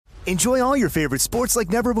Enjoy all your favorite sports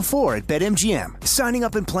like never before at BetMGM. Signing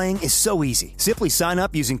up and playing is so easy. Simply sign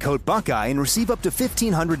up using code Buckeye and receive up to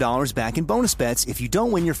 $1,500 back in bonus bets if you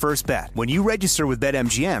don't win your first bet. When you register with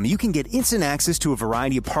BetMGM, you can get instant access to a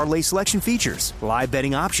variety of parlay selection features, live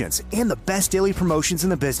betting options, and the best daily promotions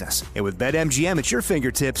in the business. And with BetMGM at your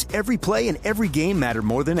fingertips, every play and every game matter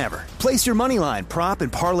more than ever. Place your moneyline, prop,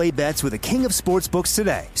 and parlay bets with the king of sportsbooks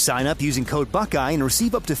today. Sign up using code Buckeye and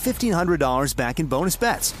receive up to $1,500 back in bonus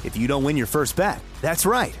bets if you don't win your first bet. That's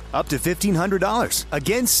right, up to $1,500.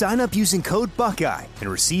 Again, sign up using code Buckeye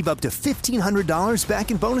and receive up to $1,500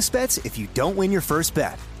 back in bonus bets if you don't win your first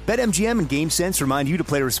bet. BetMGM and GameSense remind you to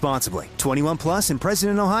play responsibly. 21 plus and present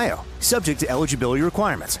in Ohio. Subject to eligibility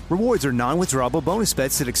requirements. Rewards are non-withdrawable bonus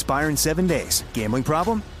bets that expire in 7 days. Gambling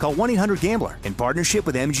problem? Call 1-800-GAMBLER in partnership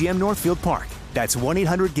with MGM Northfield Park. That's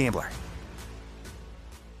 1-800-GAMBLER.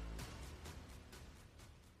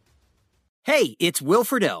 Hey, it's Will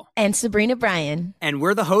Friedle. And Sabrina Bryan. And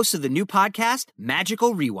we're the hosts of the new podcast,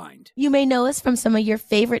 Magical Rewind. You may know us from some of your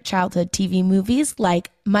favorite childhood TV movies like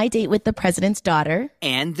My Date with the President's Daughter.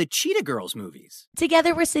 And the Cheetah Girls movies.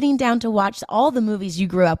 Together, we're sitting down to watch all the movies you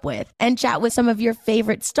grew up with and chat with some of your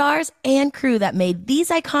favorite stars and crew that made these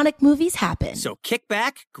iconic movies happen. So kick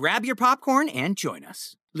back, grab your popcorn, and join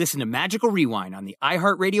us. Listen to Magical Rewind on the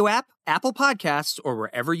iHeartRadio app, Apple Podcasts, or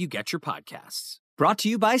wherever you get your podcasts. Brought to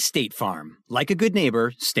you by State Farm. Like a good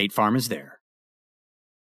neighbor, State Farm is there.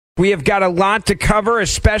 We have got a lot to cover,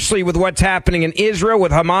 especially with what's happening in Israel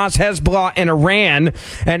with Hamas, Hezbollah, and Iran.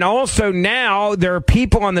 And also now there are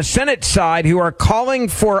people on the Senate side who are calling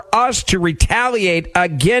for us to retaliate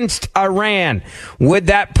against Iran. Would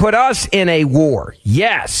that put us in a war?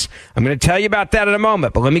 Yes. I'm going to tell you about that in a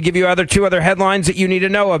moment, but let me give you two other headlines that you need to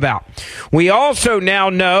know about. We also now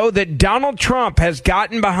know that Donald Trump has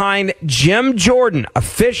gotten behind Jim Jordan,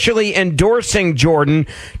 officially endorsing Jordan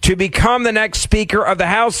to become the next Speaker of the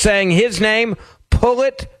House, saying his name, pull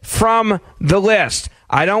it from the list.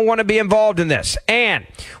 I don't want to be involved in this. And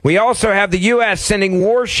we also have the U.S. sending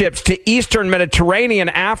warships to eastern Mediterranean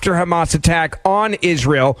after Hamas attack on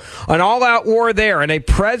Israel, an all-out war there, and a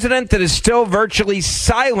president that is still virtually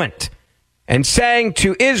silent and saying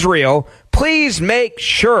to Israel, please make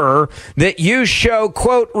sure that you show,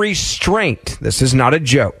 quote, restraint. This is not a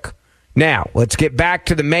joke. Now, let's get back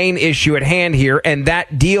to the main issue at hand here, and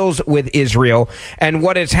that deals with Israel and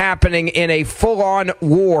what is happening in a full-on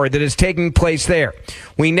war that is taking place there.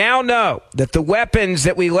 We now know that the weapons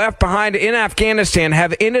that we left behind in Afghanistan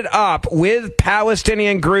have ended up with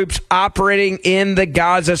Palestinian groups operating in the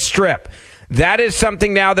Gaza Strip. That is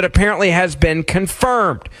something now that apparently has been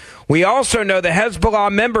confirmed. We also know the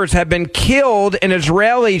Hezbollah members have been killed in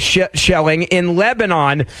Israeli shelling in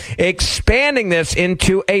Lebanon, expanding this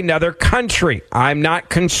into another country. I'm not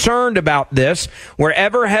concerned about this.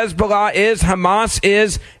 Wherever Hezbollah is, Hamas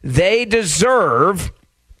is, they deserve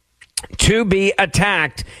to be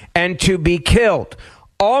attacked and to be killed.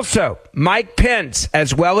 Also, Mike Pence,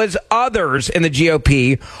 as well as others in the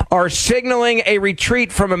GOP, are signaling a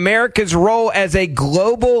retreat from America's role as a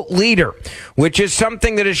global leader, which is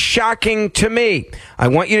something that is shocking to me. I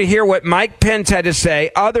want you to hear what Mike Pence had to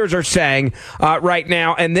say. Others are saying right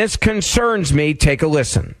now, and this concerns me. Take a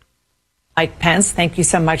listen. Mike Pence, thank you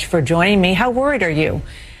so much for joining me. How worried are you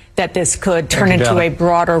that this could turn into a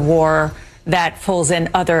broader war that pulls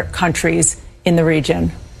in other countries in the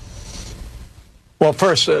region? Well,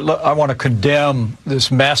 first, I want to condemn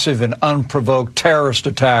this massive and unprovoked terrorist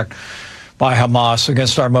attack by Hamas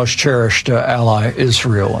against our most cherished ally,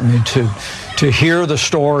 Israel. I mean, to hear the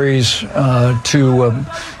stories,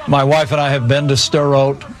 my wife and I have been to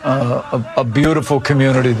Sderot, a beautiful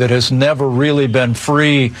community that has never really been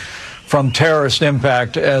free from terrorist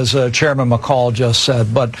impact, as Chairman McCall just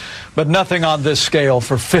said. But nothing on this scale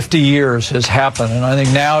for 50 years has happened. And I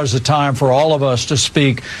think now is the time for all of us to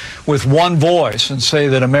speak with one voice and say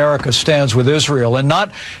that America stands with Israel. And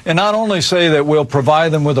not only say that we'll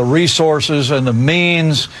provide them with the resources and the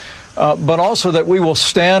means, but also that we will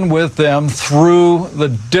stand with them through the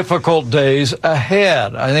difficult days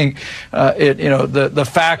ahead. I think the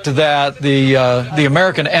fact that the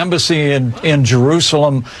American embassy in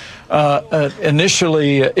Jerusalem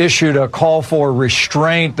initially issued a call for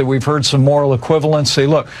restraint, that we've heard some moral equivalency.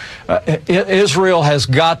 Look, Israel has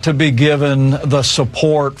got to be given the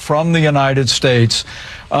support from the United States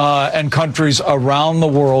and countries around the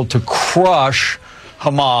world to crush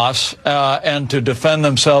Hamas and to defend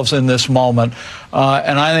themselves in this moment.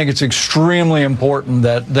 And I think it's extremely important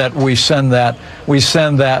that we send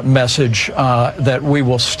that message, that we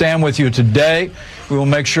will stand with you today. We will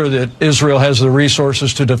make sure that Israel has the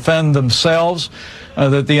resources to defend themselves,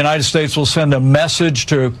 that the United States will send a message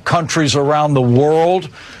to countries around the world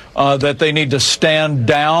that they need to stand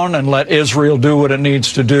down and let Israel do what it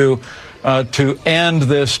needs to do to end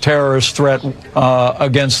this terrorist threat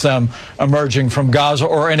against them emerging from Gaza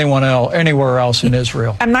or anywhere else in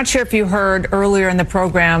Israel. I'm not sure if you heard earlier in the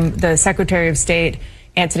program, the Secretary of State,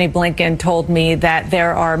 Antony Blinken, told me that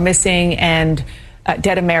there are missing and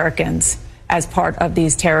dead Americans as part of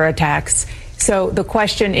these terror attacks. So the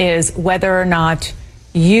question is whether or not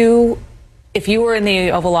if you were in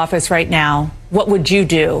the Oval Office right now, what would you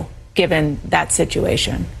do given that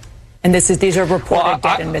situation? And these are reported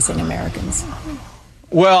dead and missing Americans.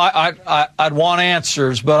 Well, I'd want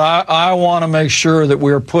answers, but I want to make sure that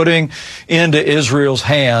we're putting into Israel's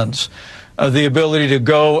hands the ability to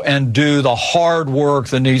go and do the hard work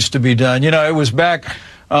that needs to be done. You know, it was back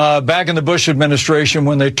in the Bush administration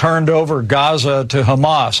when they turned over Gaza to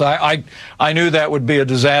Hamas. I knew that would be a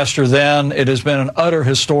disaster then. It has been an utter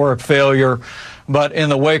historic failure. But in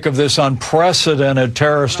the wake of this unprecedented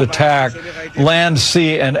terrorist attack, land,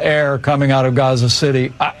 sea, and air coming out of Gaza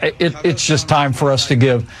City, it's just time for us to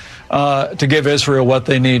give Israel what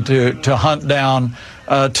they need to hunt down,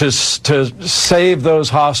 to save those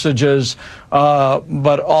hostages,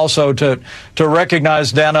 but also to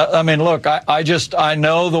recognize, Dana. I mean, look, I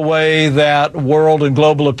know the way that world and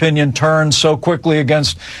global opinion turns so quickly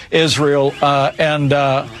against Israel, and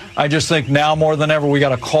I just think now more than ever we got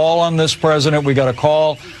to call on this president. We got to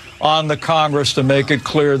call on the Congress to make it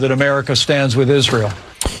clear that America stands with Israel.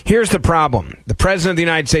 Here's the problem. The President of the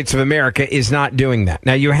United States of America is not doing that.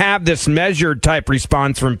 Now, you have this measured type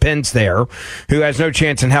response from Pence there, who has no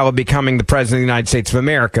chance in hell of becoming the President of the United States of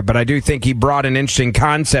America. But I do think he brought an interesting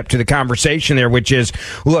concept to the conversation there, which is,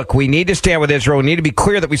 look, we need to stand with Israel. We need to be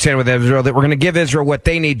clear that we stand with Israel, that we're going to give Israel what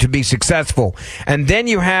they need to be successful. And then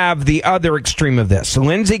you have the other extreme of this.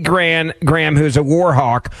 Lindsey Graham, who's a war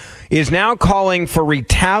hawk, is now calling for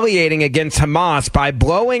retaliating against Hamas by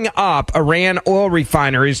blowing up Iran oil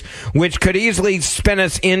refineries, which could easily spin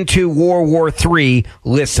us into World War III.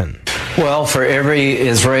 Listen. Well, for every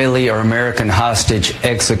Israeli or American hostage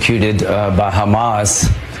executed by Hamas,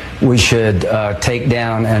 we should take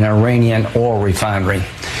down an Iranian oil refinery.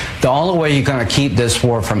 The only way you're going to keep this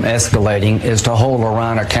war from escalating is to hold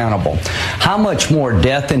Iran accountable. How much more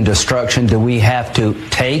death and destruction do we have to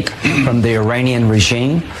take from the Iranian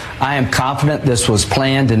regime? I am confident this was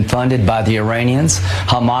planned and funded by the Iranians.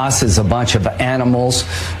 Hamas is a bunch of animals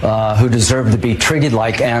who deserve to be treated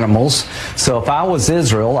like animals. So if I was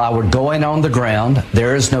Israel, I would go in on the ground.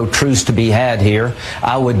 There is no truce to be had here.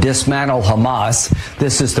 I would dismantle Hamas.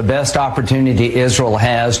 This is the best opportunity Israel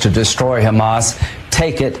has to destroy Hamas.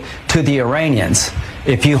 Take it to the Iranians.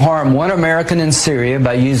 If you harm one American in Syria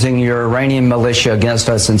by using your Iranian militia against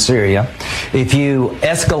us in Syria, if you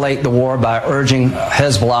escalate the war by urging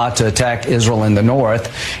Hezbollah to attack Israel in the north,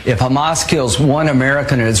 if Hamas kills one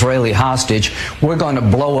American and Israeli hostage, we're going to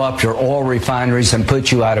blow up your oil refineries and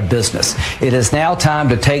put you out of business. It is now time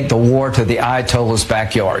to take the war to the Ayatollah's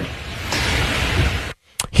backyard.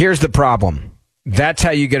 Here's the problem. That's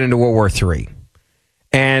how you get into World War III.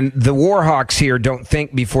 And the war hawks here don't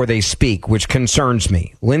think before they speak, which concerns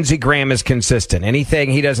me. Lindsey Graham is consistent.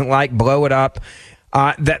 Anything he doesn't like, blow it up.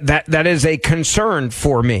 That is a concern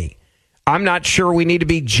for me. I'm not sure we need to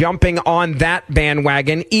be jumping on that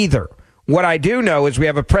bandwagon either. What I do know is we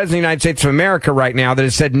have a president of the United States of America right now that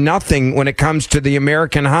has said nothing when it comes to the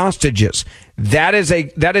American hostages. That is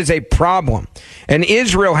a problem. And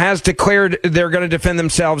Israel has declared they're going to defend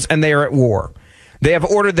themselves, and they are at war. They have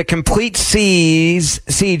ordered the complete siege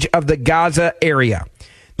of the Gaza area.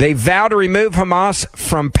 They vow to remove Hamas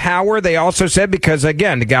from power. They also said because,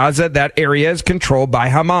 again, Gaza, that area is controlled by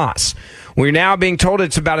Hamas. We're now being told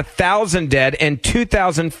it's about 1,000 dead and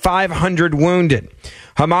 2,500 wounded.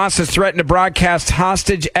 Hamas has threatened to broadcast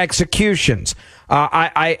hostage executions.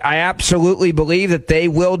 I absolutely believe that they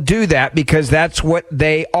will do that because that's what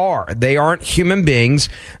they are. They aren't human beings.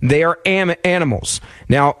 They are animals.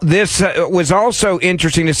 Now, this was also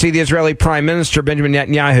interesting to see the Israeli Prime Minister, Benjamin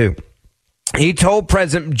Netanyahu. He told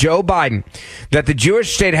President Joe Biden that the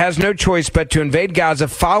Jewish state has no choice but to invade Gaza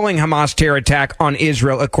following Hamas terror attack on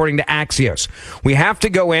Israel, according to Axios. We have to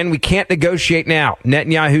go in. We can't negotiate now,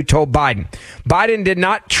 Netanyahu told Biden. Biden did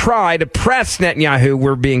not try to press Netanyahu,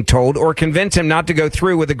 we're being told, or convince him not to go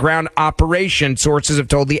through with the ground operation, sources have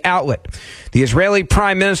told the outlet. The Israeli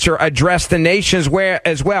prime minister addressed the nation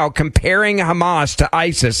as well, comparing Hamas to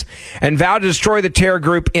ISIS, and vowed to destroy the terror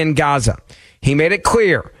group in Gaza. He made it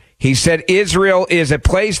clear. He said Israel is a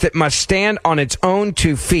place that must stand on its own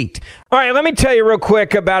 2 feet. All right, let me tell you real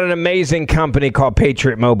quick about an amazing company called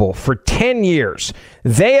Patriot Mobile. For 10 years,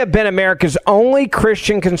 they have been America's only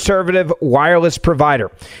Christian conservative wireless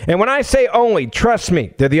provider. And when I say only, trust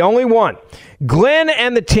me, they're the only one. Glenn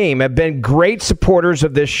and the team have been great supporters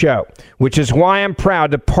of this show, which is why I'm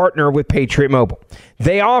proud to partner with Patriot Mobile.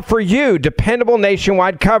 They offer you dependable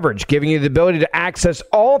nationwide coverage, giving you the ability to access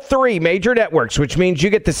all three major networks, which means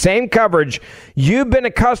you get the same coverage you've been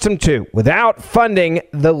accustomed to without funding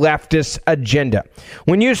the leftist agenda.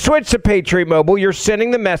 When you switch to Patriot Mobile, you're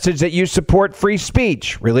sending the message that you support free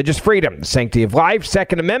speech, religious freedom, the sanctity of life,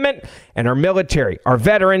 Second Amendment, and our military, our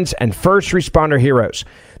veterans, and first responder heroes.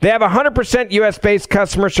 They have a 100% U.S.-based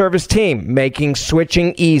customer service team, making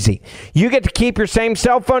switching easy. You get to keep your same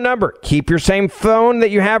cell phone number, keep your same phone that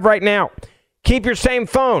you have right now, keep your same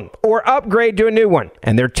phone, or upgrade to a new one.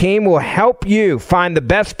 And their team will help you find the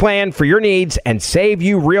best plan for your needs and save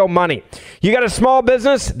you real money. You got a small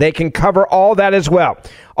business? They can cover all that as well.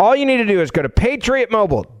 All you need to do is go to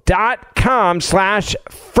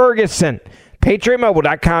patriotmobile.com/Ferguson.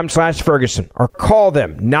 PatriotMobile.com/Ferguson, or call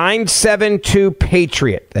them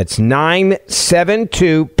 972-PATRIOT. That's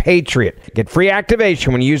 972-PATRIOT. Get free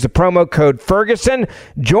activation when you use the promo code Ferguson.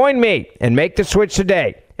 Join me and make the switch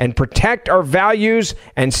today and protect our values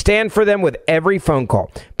and stand for them with every phone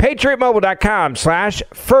call.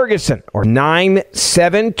 PatriotMobile.com/Ferguson or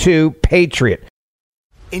 972-PATRIOT.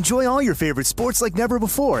 Enjoy all your favorite sports like never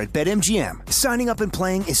before at BetMGM. Signing up and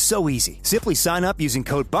playing is so easy. Simply sign up using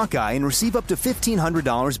code Buckeye and receive up to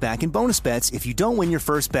 $1,500 back in bonus bets if you don't win your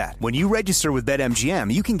first bet. When you register with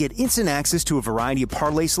BetMGM, you can get instant access to a variety of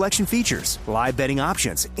parlay selection features, live betting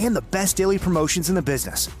options, and the best daily promotions in the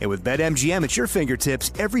business. And with BetMGM at your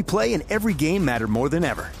fingertips, every play and every game matter more than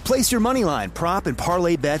ever. Place your moneyline, prop, and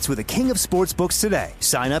parlay bets with the king of sportsbooks today.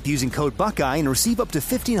 Sign up using code Buckeye and receive up to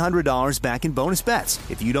 $1,500 back in bonus bets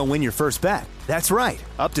if you don't win your first bet. That's right,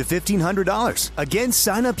 up to $1,500. Again,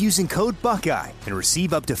 sign up using code Buckeye and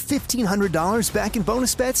receive up to $1,500 back in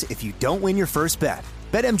bonus bets if you don't win your first bet.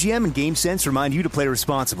 BetMGM and GameSense remind you to play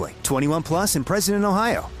responsibly. 21 plus and present in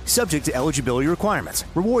Ohio. Subject to eligibility requirements.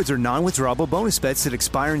 Rewards are non-withdrawable bonus bets that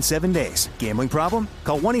expire in 7 days. Gambling problem?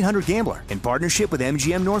 Call 1-800-GAMBLER in partnership with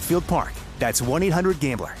MGM Northfield Park. That's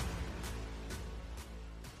 1-800-GAMBLER.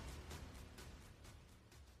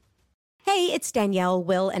 Hey, it's Danielle,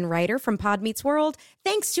 Will, and Ryder from Pod Meets World.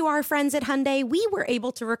 Thanks to our friends at Hyundai, we were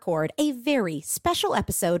able to record a very special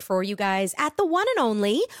episode for you guys at the one and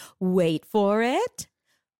only, wait for it,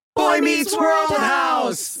 Boy Meets World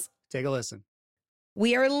House. Take a listen.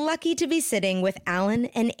 We are lucky to be sitting with Alan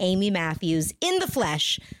and Amy Matthews in the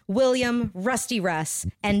flesh, William, Rusty Russ,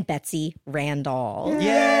 and Betsy Randall.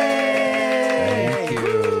 Yay! Thank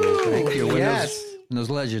you. Thank you. Yes. When those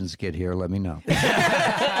legends get here, let me know.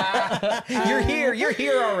 You're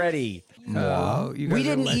here already. No, you guys We are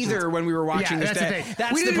didn't legends. either when we were watching this. That's the thing.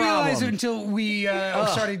 That's we the didn't problem. realize it until we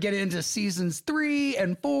started getting into seasons 3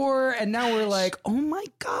 and 4, and now we're like, oh my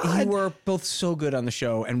god, You were both so good on the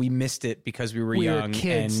show, and we missed it because we were we young were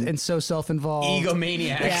kids and so self-involved,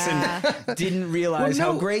 egomaniacs, and didn't realize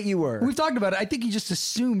how great you were. We've talked about it. I think you just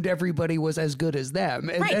assumed everybody was as good as them,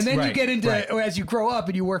 and, Right. and then you Right. get into Right. as you grow up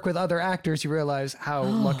and you work with other actors, you realize how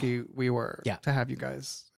lucky we were to have you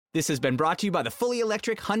guys. This has been brought to you by the fully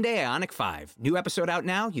electric Hyundai Ioniq 5. New episode out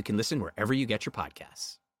now. You can listen wherever you get your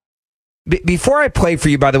podcasts. Before I play for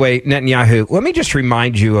you, by the way, Netanyahu, let me just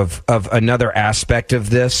remind you of another aspect of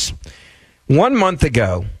this. 1 month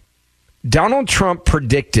ago, Donald Trump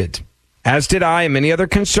predicted, as did I and many other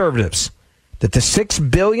conservatives, that the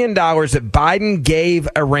 $6 billion that Biden gave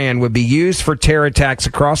Iran would be used for terror attacks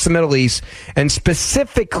across the Middle East and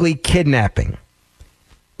specifically kidnapping.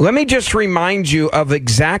 Let me just remind you of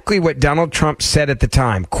exactly what Donald Trump said at the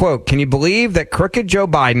time. Quote, "Can you believe that crooked Joe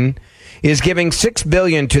Biden is giving $6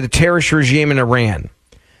 billion to the terrorist regime in Iran?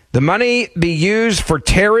 The money be used for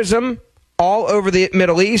terrorism all over the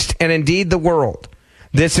Middle East and indeed the world.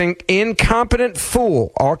 This incompetent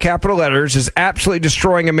fool, all capital letters, is absolutely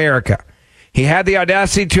destroying America. He had the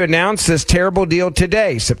audacity to announce this terrible deal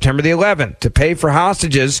today, September the 11th, to pay for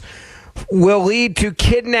hostages will lead to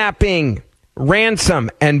kidnapping, ransom,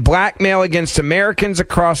 and blackmail against Americans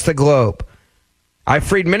across the globe. I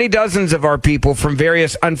freed many dozens of our people from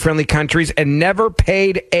various unfriendly countries and never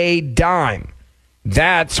paid a dime."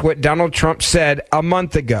 That's what Donald Trump said a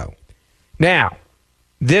month ago. Now,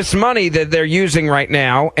 this money that they're using right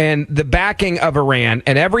now and the backing of Iran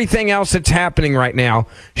and everything else that's happening right now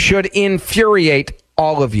should infuriate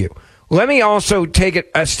all of you. Let me also take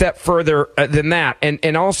it a step further than that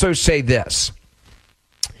and also say this.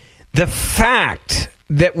 The fact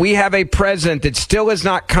that we have a president that still has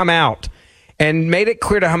not come out and made it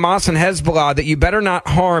clear to Hamas and Hezbollah that you better not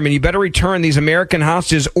harm and you better return these American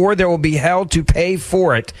hostages or there will be hell to pay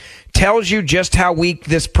for it, tells you just how weak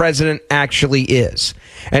this president actually is.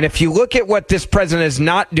 And if you look at what this president is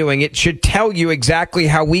not doing, it should tell you exactly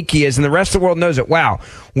how weak he is. And the rest of the world knows it. Wow,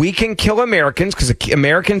 we can kill Americans because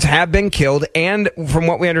Americans have been killed. And from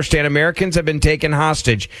what we understand, Americans have been taken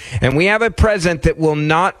hostage. And we have a president that will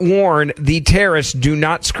not warn the terrorists, do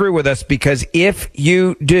not screw with us, because if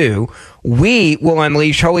you do, we will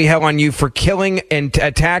unleash holy hell on you for killing and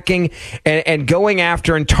attacking and going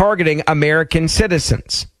after and targeting American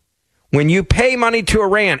citizens. When you pay money to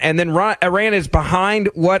Iran, and then Iran is behind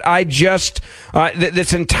what I just,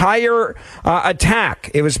 this entire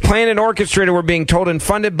attack, it was planned and orchestrated, we're being told, and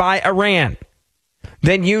funded by Iran,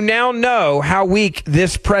 then you now know how weak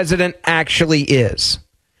this president actually is.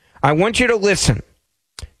 I want you to listen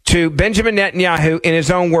to Benjamin Netanyahu in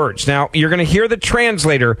his own words. Now, you're going to hear the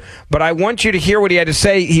translator, but I want you to hear what he had to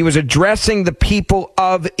say. He was addressing the people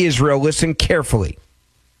of Israel. Listen carefully.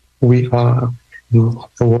 We are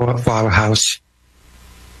a war for our house,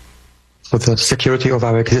 for the security of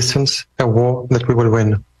our existence, a war that we will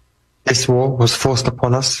win. This war was forced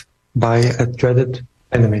upon us by a dreaded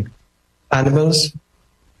enemy. Animals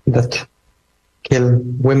that kill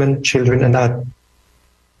women, children, and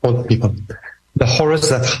old people. The horrors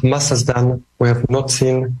that Hamas has done, we have not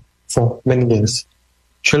seen for many years.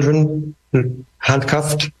 Children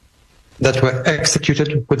handcuffed that were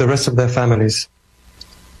executed with the rest of their families.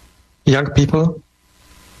 Young people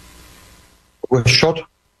were shot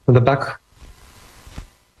in the back,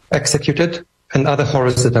 executed, and other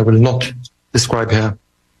horrors that I will not describe here.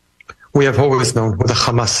 We have always known who the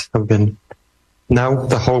Hamas have been. Now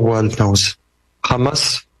the whole world knows.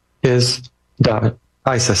 Hamas is the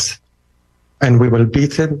ISIS, and we will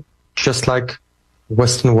beat it just like the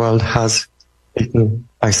Western world has beaten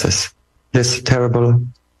ISIS. This terrible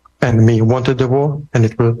enemy wanted a war, and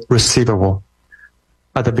it will receive a war.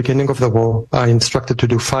 At the beginning of the war, I instructed to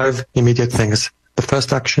do 5 immediate things. The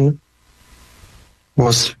first action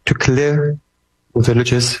was to clear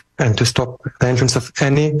villages and to stop the entrance of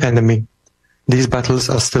any enemy. These battles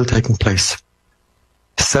are still taking place.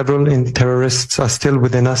 Several terrorists are still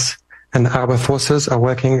within us, and our forces are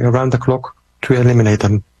working around the clock to eliminate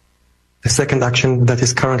them. The second action that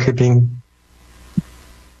is currently being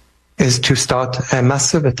is to start a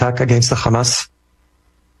massive attack against the Hamas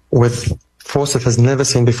with force it has never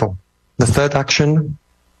seen before. The third action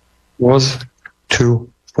was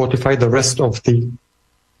to fortify the rest of the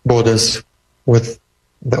borders with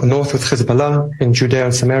the north with Hezbollah in Judea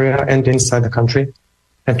and Samaria and inside the country,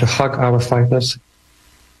 and to hug our fighters,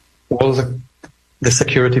 all the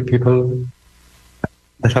security people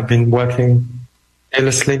that have been working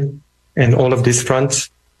tirelessly in all of these fronts,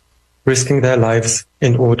 risking their lives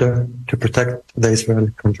in order to protect the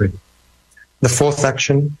Israeli country. The fourth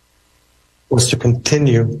action was to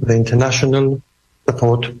continue the international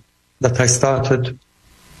support that I started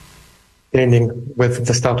gaining with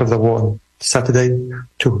the start of the war on Saturday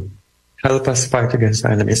to help us fight against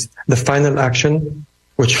our enemies. The final action,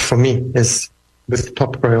 which for me is the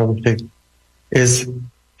top priority, is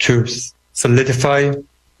to solidify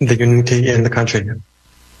the unity in the country.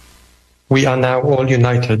 We are now all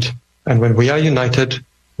united, and when we are united,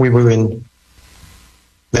 we will win.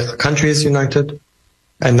 The country is united,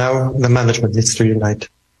 and now the management needs to unite.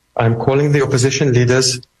 I'm calling the opposition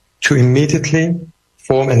leaders to immediately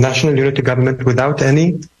form a national unity government without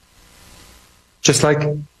any, just like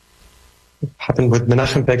happened with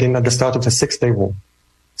Menachem Begin at the start of the 6-Day War.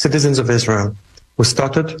 Citizens of Israel who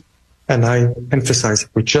started, and I emphasize,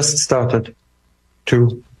 we just started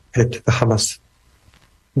to hit the Hamas.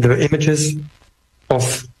 The images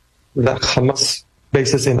of the Hamas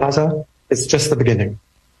bases in Gaza is just the beginning.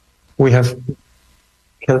 We have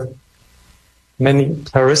killed many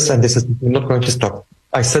terrorists, and this is not going to stop.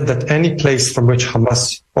 I said that any place from which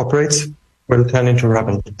Hamas operates will turn into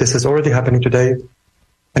rubble. This is already happening today,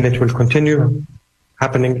 and it will continue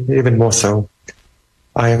happening even more so.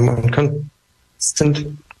 I am in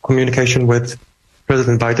constant communication with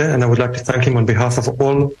President Biden, and I would like to thank him on behalf of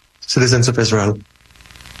all citizens of Israel.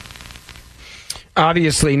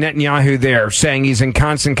 Obviously, Netanyahu there saying he's in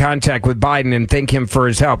constant contact with Biden and thank him for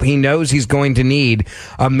his help. He knows he's going to need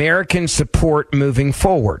American support moving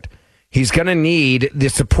forward. He's going to need the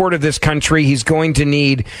support of this country. He's going to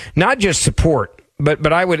need not just support,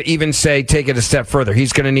 but I would even say take it a step further.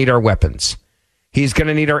 He's going to need our weapons. He's going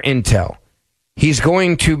to need our intel. He's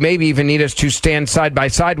going to maybe even need us to stand side by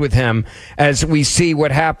side with him as we see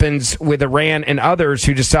what happens with Iran and others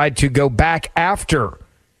who decide to go back after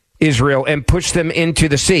Israel and push them into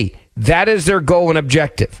the sea. That is their goal and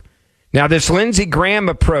objective. Now, this Lindsey Graham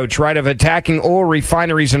approach, right, of attacking oil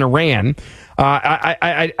refineries in Iran,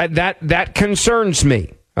 that concerns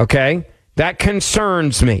me, okay? That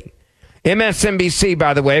concerns me. MSNBC,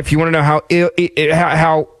 by the way, if you want to know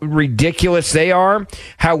how ridiculous they are,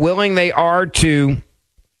 how willing they are to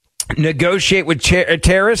negotiate with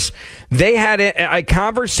terrorists, they had a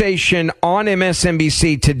conversation on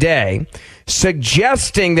MSNBC today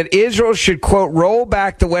suggesting that Israel should, quote, roll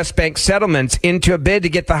back the West Bank settlements into a bid to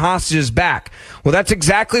get the hostages back. Well, that's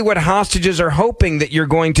exactly what hostages are hoping that you're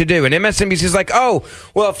going to do. And MSNBC is like, oh,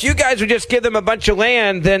 well, if you guys would just give them a bunch of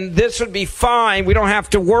land, then this would be fine. We don't have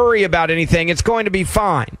to worry about anything. It's going to be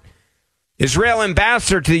fine. Israel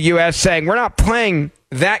ambassador to the U.S. saying, we're not playing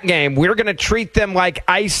that game. We're going to treat them like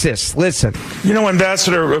ISIS. Listen. You know,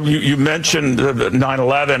 Ambassador, you mentioned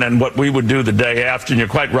 9/11 and what we would do the day after, and you're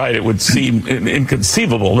quite right. It would seem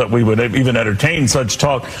inconceivable that we would even entertain such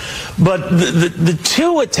talk. But the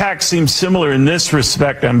two attacks seem similar in this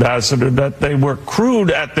respect, Ambassador, that they were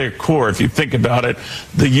crude at their core. If you think about it,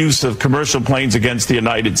 the use of commercial planes against the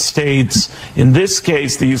United States. In this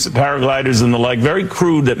case, the use of paragliders and the like, very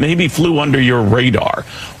crude, that maybe flew under your radar.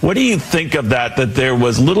 What do you think of that there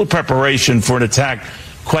was little preparation for an attack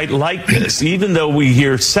quite like this, even though we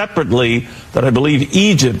hear separately that I believe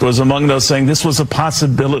Egypt was among those saying this was a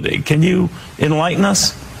possibility? Can you enlighten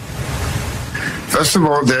us? First of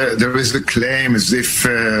all, there is a claim as if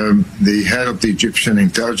the head of the Egyptian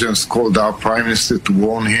intelligence called our prime minister to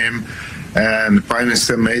warn him, and the prime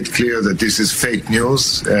minister made clear that this is fake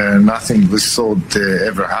news. Nothing of this sort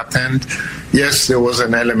ever happened. Yes, there was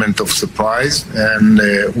an element of surprise, and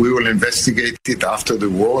we will investigate it after the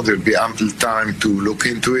war. There will be ample time to look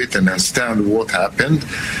into it and understand what happened.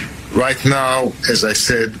 Right now, as I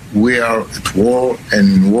said, we are at war,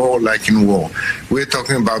 and war like in war. We're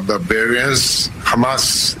talking about barbarians.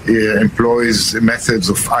 Hamas employs methods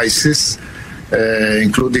of ISIS,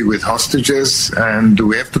 including with hostages, and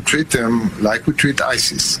we have to treat them like we treat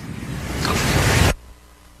ISIS.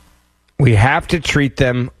 We have to treat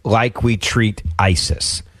them like we treat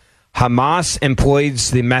ISIS. Hamas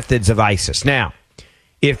employs the methods of ISIS. Now,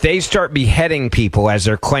 if they start beheading people as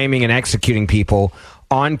they're claiming and executing people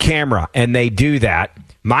on camera, and they do that,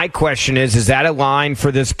 my question is that a line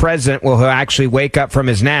for this president? Will he actually wake up from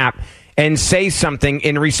his nap and say something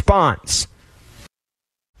in response?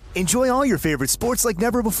 Enjoy all your favorite sports like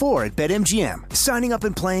never before at BetMGM. Signing up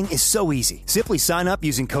and playing is so easy. Simply sign up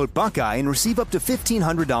using code Buckeye and receive up to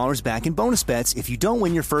 $1,500 back in bonus bets if you don't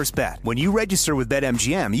win your first bet. When you register with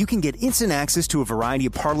BetMGM, you can get instant access to a variety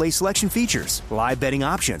of parlay selection features, live betting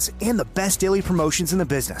options, and the best daily promotions in the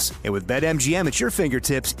business. And with BetMGM at your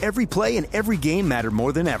fingertips, every play and every game matter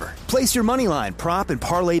more than ever. Place your moneyline, prop, and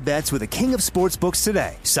parlay bets with the king of sportsbooks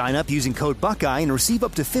today. Sign up using code Buckeye and receive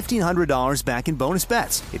up to $1,500 back in bonus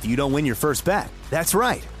bets if you don't win your first bet. That's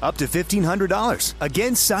right, up to $1,500.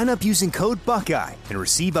 Again, sign up using code Buckeye and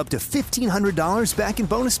receive up to $1,500 back in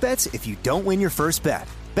bonus bets if you don't win your first bet.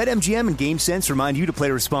 BetMGM and GameSense remind you to play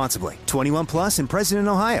responsibly. 21 plus and present in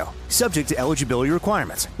Ohio. Subject to eligibility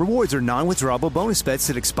requirements. Rewards are non-withdrawable bonus bets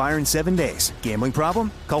that expire in 7 days. Gambling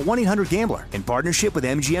problem? Call 1-800-GAMBLER in partnership with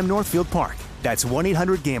MGM Northfield Park. That's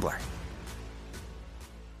 1-800-GAMBLER.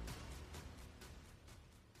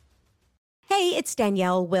 Hey, it's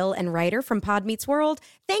Danielle, Will, and Ryder from Pod Meets World.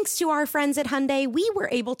 Thanks to our friends at Hyundai, we were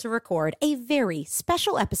able to record a very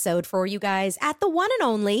special episode for you guys at the one and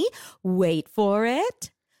only, wait for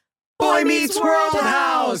it, Boy Meets World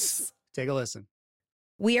House. Take a listen.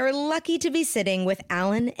 We are lucky to be sitting with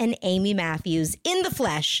Alan and Amy Matthews in the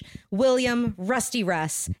flesh, William, Rusty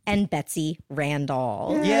Russ, and Betsy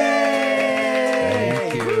Randall. Yay!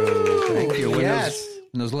 Thank you. Thank you. Yes.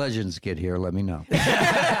 When those legends get here, let me know.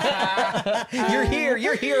 You're here.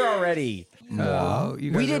 You're here already. No,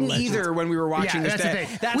 we didn't either when we were watching this.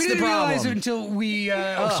 We didn't realize it until we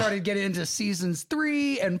started getting into seasons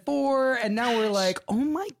 3 and 4, and now we're like, oh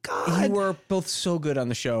my god! You were both so good on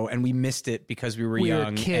the show, and we missed it because we were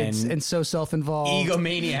young, kids, and so self-involved,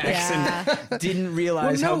 egomaniacs, and didn't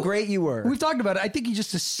realize how great you were. We've talked about it. I think you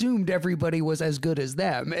just assumed everybody was as good as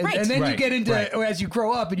them, and then you get into as you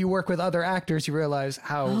grow up and you work with other actors, you realize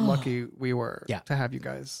how lucky we were to have you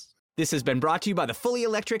guys. This has been brought to you by the fully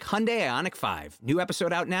electric Hyundai Ioniq 5. New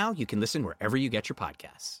episode out now. You can listen wherever you get your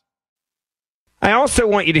podcasts. I also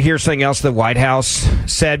want you to hear something else the White House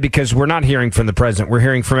said, because we're not hearing from the president. We're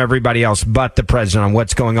hearing from everybody else but the president on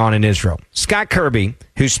what's going on in Israel. Scott Kirby,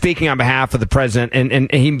 who's speaking on behalf of the president,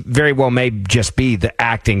 and he very well may just be the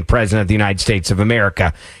acting president of the United States of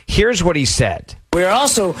America. Here's what he said. We are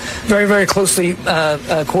also very, very closely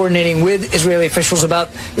coordinating with Israeli officials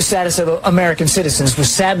about the status of American citizens. We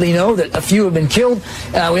sadly know that a few have been killed.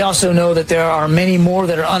 We also know that there are many more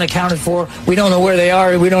that are unaccounted for. We don't know where they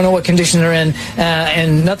are. We don't know what condition they're in.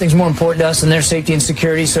 And nothing's more important to us than their safety and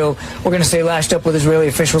security. So we're going to stay lashed up with Israeli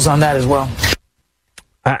officials on that as well.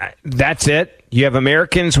 That's it. You have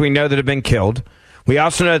Americans we know that have been killed. We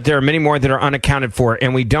also know that there are many more that are unaccounted for,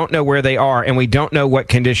 and we don't know where they are, and we don't know what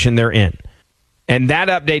condition they're in. And that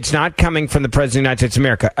update's not coming from the President of the United States of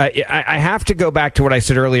America. I have to go back to what I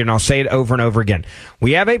said earlier, and I'll say it over and over again.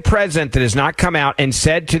 We have a president that has not come out and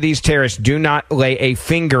said to these terrorists, do not lay a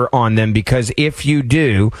finger on them, because if you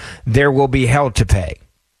do, there will be hell to pay.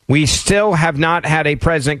 We still have not had a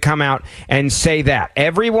president come out and say that.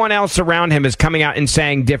 Everyone else around him is coming out and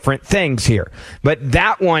saying different things here. But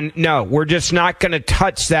that one, no, we're just not going to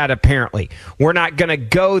touch that, apparently. We're not going to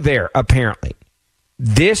go there, apparently.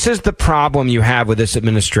 This is the problem you have with this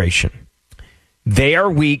administration. They are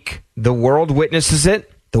weak. The world witnesses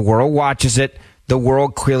it. The world watches it. The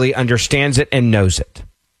world clearly understands it and knows it.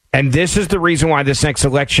 And this is the reason why this next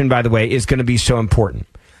election, by the way, is going to be so important.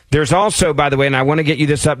 There's also, by the way, and I want to get you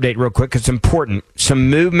this update real quick because it's important, some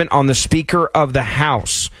movement on the Speaker of the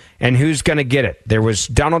House and who's going to get it. There was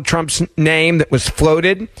Donald Trump's name that was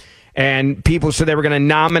floated, and people said they were going to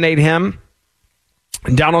nominate him.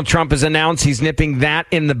 Donald Trump has announced he's nipping that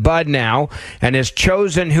in the bud now and has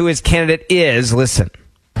chosen who his candidate is. Listen.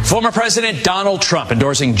 Former President Donald Trump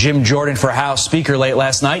endorsing Jim Jordan for House Speaker late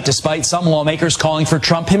last night, despite some lawmakers calling for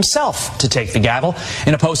Trump himself to take the gavel.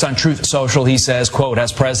 In a post on Truth Social, he says, quote,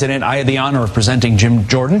 as president, I had the honor of presenting Jim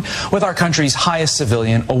Jordan with our country's highest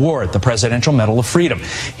civilian award, the Presidential Medal of Freedom.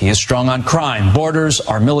 He is strong on crime, borders,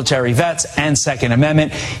 our military vets, and Second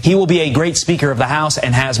Amendment. He will be a great Speaker of the House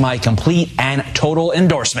and has my complete and total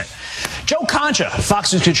endorsement. Joe Concha,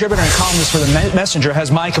 Fox News contributor and columnist for The Messenger, has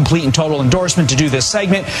my complete and total endorsement to do this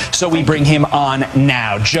segment, so we bring him on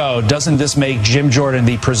now. Joe, doesn't this make Jim Jordan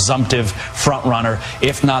the presumptive frontrunner,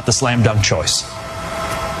 if not the slam dunk choice?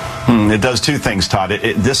 It does two things, Todd.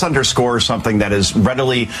 This underscores something that is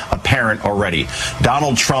readily apparent already.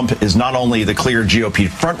 Donald Trump is not only the clear GOP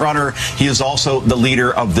frontrunner, he is also the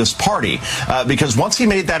leader of this party. Because once he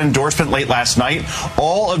made that endorsement late last night,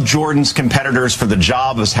 all of Jordan's competitors for the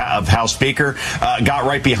job of House Speaker got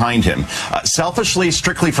right behind him. Selfishly,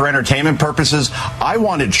 strictly for entertainment purposes, I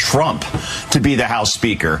wanted Trump to be the House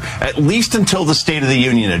Speaker, at least until the State of the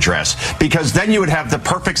Union address, because then you would have the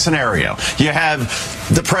perfect scenario. You have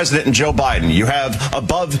the president and Joe Biden. You have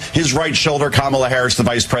above his right shoulder Kamala Harris, the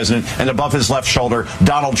vice president, and above his left shoulder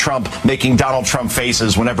Donald Trump, making Donald Trump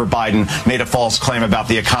faces whenever Biden made a false claim about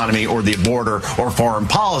the economy or the border or foreign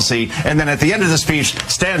policy. And then at the end of the speech,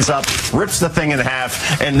 stands up, rips the thing in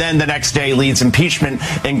half, and then the next day leads impeachment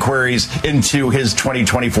inquiries into his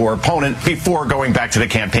 2024 opponent before going back to the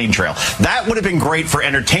campaign trail. That would have been great for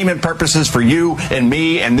entertainment purposes for you and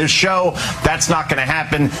me and this show. That's not going to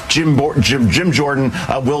happen. Jim Jordan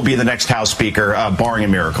will be the next House Speaker, barring a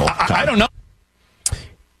miracle. I don't know.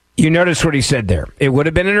 You notice what he said there. It would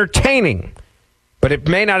have been entertaining, but it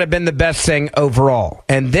may not have been the best thing overall.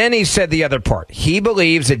 And then he said the other part. He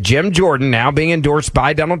believes that Jim Jordan, now being endorsed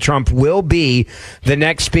by Donald Trump, will be the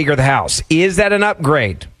next Speaker of the House. Is that an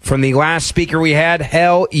upgrade from the last Speaker we had?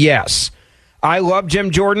 Hell yes. I love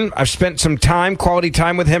Jim Jordan. I've spent some quality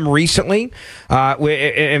time with him recently.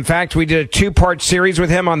 In fact, we did a 2-part series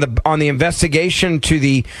with him on the investigation to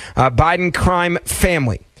the Biden crime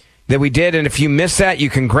family that we did. And if you missed that, you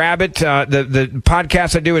can grab it. The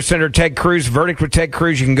podcast I do with Senator Ted Cruz, Verdict with Ted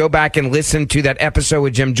Cruz, you can go back and listen to that episode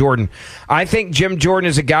with Jim Jordan. I think Jim Jordan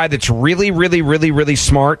is a guy that's really, really, really, really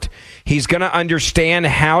smart. He's going to understand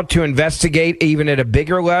how to investigate even at a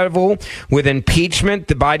bigger level with impeachment,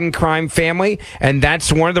 the Biden crime family. And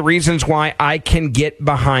that's one of the reasons why I can get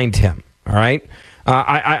behind him. All right.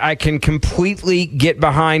 I can completely get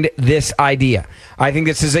behind this idea. I think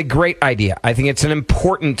this is a great idea. I think it's an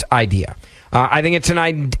important idea. I think it's an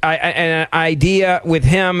idea with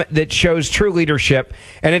him that shows true leadership.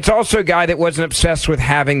 And it's also a guy that wasn't obsessed with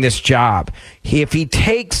having this job. If he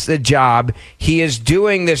takes the job, he is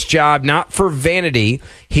doing this job not for vanity.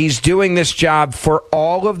 He's doing this job for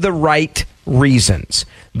all of the right reasons.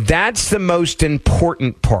 That's the most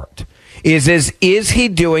important part. Is he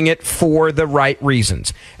doing it for the right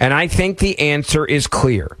reasons? And I think the answer is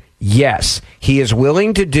clear. Yes, he is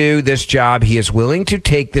willing to do this job. He is willing to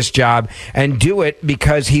take this job and do it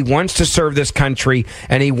because he wants to serve this country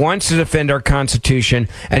and he wants to defend our Constitution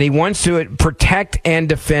and he wants to protect and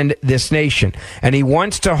defend this nation. And he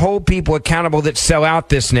wants to hold people accountable that sell out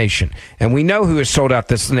this nation. And we know who has sold out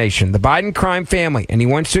this nation, the Biden crime family, and he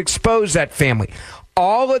wants to expose that family.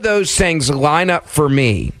 All of those things line up for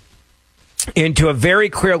me into a very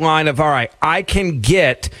clear line of, all right, I can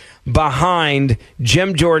get behind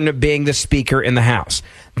Jim Jordan being the Speaker in the House.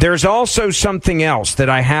 There's also something else that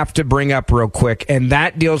I have to bring up real quick, and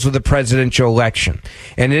that deals with the presidential election.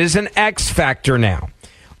 And it is an X factor now.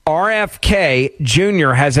 RFK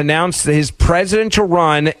Jr. has announced that his presidential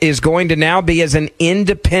run is going to now be as an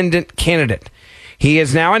independent candidate. He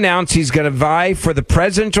has now announced he's going to vie for the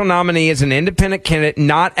presidential nominee as an independent candidate,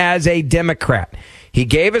 not as a Democrat. He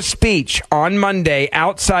gave a speech on Monday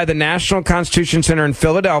outside the National Constitution Center in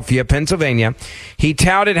Philadelphia, Pennsylvania. He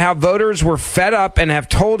touted how voters were fed up and have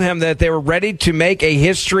told him that they were ready to make a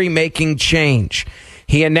history-making change.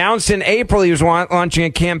 He announced in April he was launching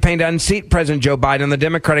a campaign to unseat President Joe Biden on the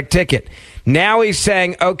Democratic ticket. Now he's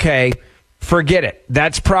saying, okay, forget it.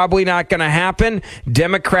 That's probably not going to happen.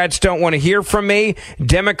 Democrats don't want to hear from me.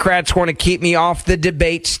 Democrats want to keep me off the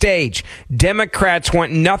debate stage. Democrats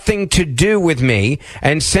want nothing to do with me.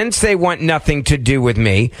 And since they want nothing to do with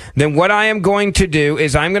me, then what I am going to do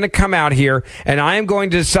is I'm going to come out here and I am going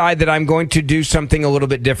to decide that I'm going to do something a little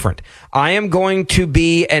bit different. I am going to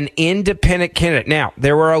be an independent candidate. Now,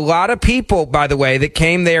 there were a lot of people, by the way, that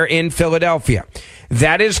came there in Philadelphia.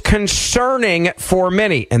 That is concerning for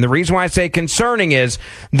many. And the reason why I say concerning is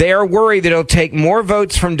they are worried that it'll take more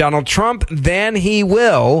votes from Donald Trump than he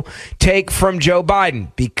will take from Joe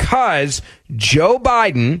Biden, because Joe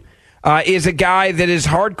Biden is a guy that is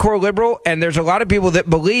hardcore liberal, and there's a lot of people that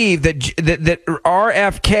believe that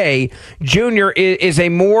RFK Jr. is a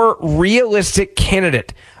more realistic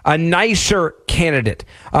candidate, a nicer candidate,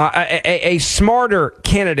 a smarter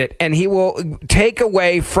candidate, and he will take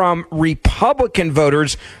away from Republican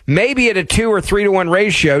voters, maybe at a 2 or 3 to 1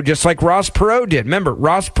 ratio, just like Ross Perot did. Remember,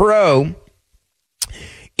 Ross Perot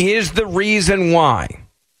is the reason why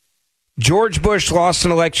George Bush lost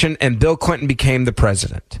an election and Bill Clinton became the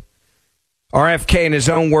president. RFK, in his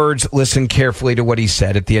own words, listen carefully to what he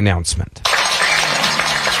said at the announcement.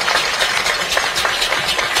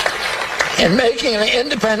 In making an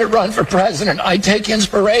independent run for president, I take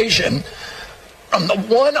inspiration from the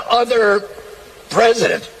one other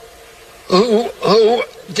president who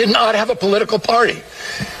did not have a political party.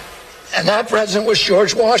 And that president was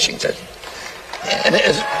George Washington. And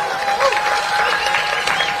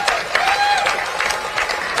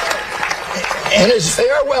in his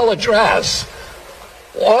farewell address,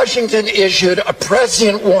 Washington issued a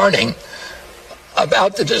prescient warning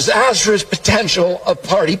about the disastrous potential of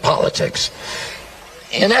party politics.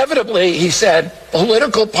 Inevitably, he said,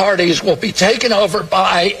 political parties will be taken over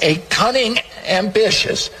by a cunning,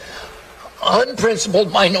 ambitious,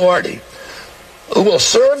 unprincipled minority who will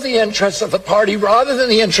serve the interests of the party rather than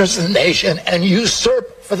the interests of the nation and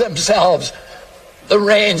usurp for themselves the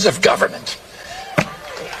reins of government.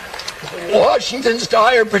 Washington's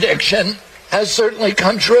dire prediction has certainly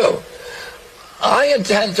come true. I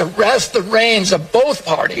intend to wrest the reins of both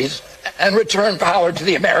parties and return power to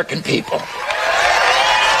the American people.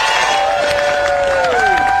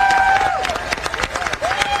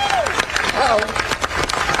 Now,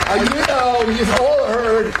 you know, you've all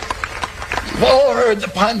heard the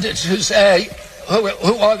pundits who say, who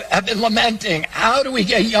have been lamenting, how do we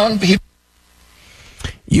get young people?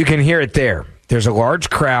 You can hear it there. There's a large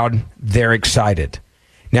crowd. They're excited.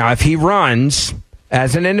 Now, if he runs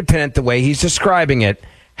as an independent the way he's describing it,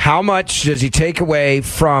 how much does he take away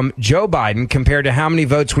from Joe Biden compared to how many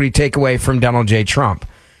votes would he take away from Donald J. Trump?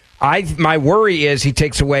 My worry is he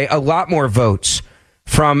takes away a lot more votes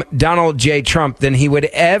from Donald J. Trump than he would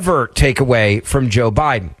ever take away from Joe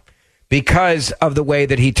Biden, because of the way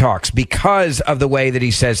that he talks, because of the way that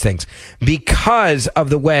he says things, because of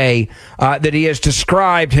the way that he has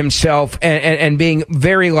described himself and being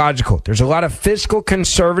very logical. There's a lot of fiscal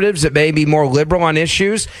conservatives that may be more liberal on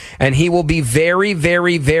issues, and he will be very,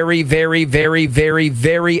 very, very, very, very, very,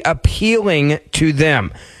 very appealing to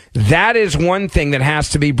them. That is one thing that has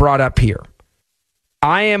to be brought up here.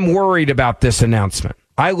 I am worried about this announcement.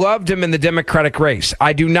 I loved him in the Democratic race.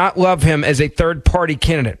 I do not love him as a third-party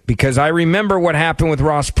candidate, because I remember what happened with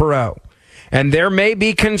Ross Perot. And there may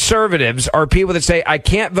be conservatives or people that say, I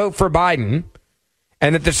can't vote for Biden.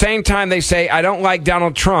 And at the same time, they say, I don't like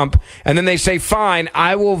Donald Trump. And then they say, fine,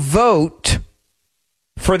 I will vote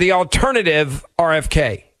for the alternative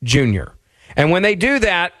RFK Jr. And when they do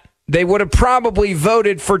that, they would have probably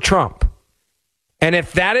voted for Trump. And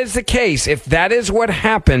if that is the case, if that is what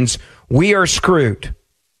happens, we are screwed.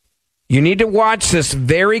 You need to watch this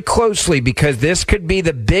very closely because this could be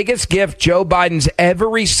the biggest gift Joe Biden's ever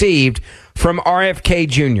received from RFK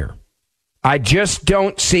Jr. I just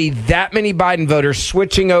don't see that many Biden voters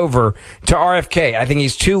switching over to RFK. I think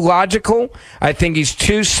he's too logical. I think he's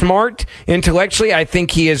too smart intellectually. I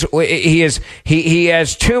think he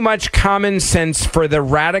has too much common sense for the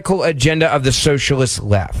radical agenda of the socialist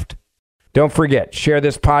left. Don't forget, share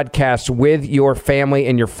this podcast with your family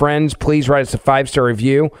and your friends. Please write us a 5-star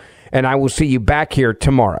review, and I will see you back here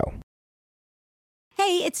tomorrow.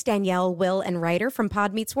 Hey, it's Danielle, Will, and Ryder from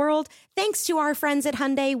Pod Meets World. Thanks to our friends at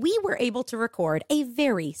Hyundai, we were able to record a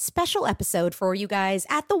very special episode for you guys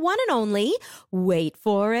at the one and only, wait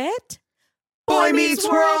for it, Boy Meets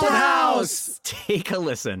World House. Take a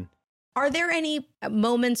listen. Are there any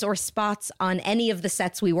moments or spots on any of the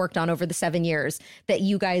sets we worked on over the 7 years that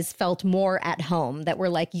you guys felt more at home, that were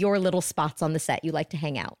like your little spots on the set you like to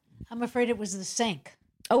hang out? I'm afraid it was the sink.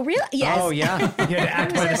 Oh, really? Yes. Oh, yeah. You had to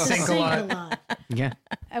act by the sink a lot. Yeah.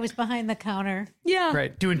 I was behind the counter. Yeah.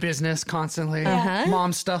 Right. Doing business constantly. Uh-huh.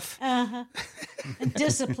 Mom stuff. Uh-huh. And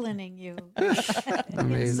disciplining you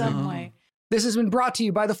in some way. This has been brought to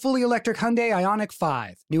you by the fully electric Hyundai Ioniq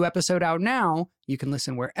 5. New episode out now. You can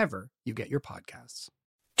listen wherever you get your podcasts.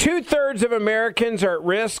 2/3 of Americans are at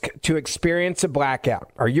risk to experience a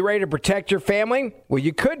blackout. Are you ready to protect your family? Well,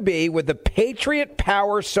 you could be with the Patriot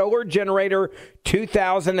Power Solar Generator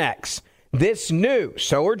 2000X. This new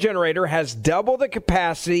solar generator has double the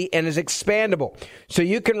capacity and is expandable, so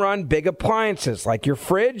you can run big appliances like your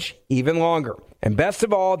fridge even longer. And best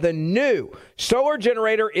of all, the new solar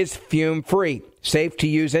generator is fume-free, safe to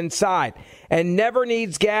use inside, and never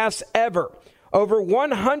needs gas ever. Over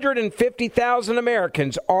 150,000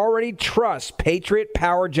 Americans already trust Patriot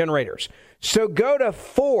Power Generators. So go to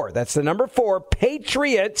 4, that's the number 4,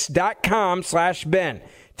 patriots.com/Ben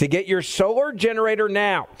to get your solar generator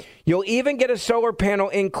now. You'll even get a solar panel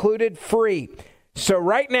included free. So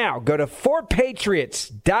right now, go to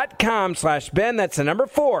 4patriots.com/Ben. That's the number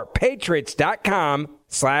 4,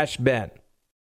 patriots.com/Ben.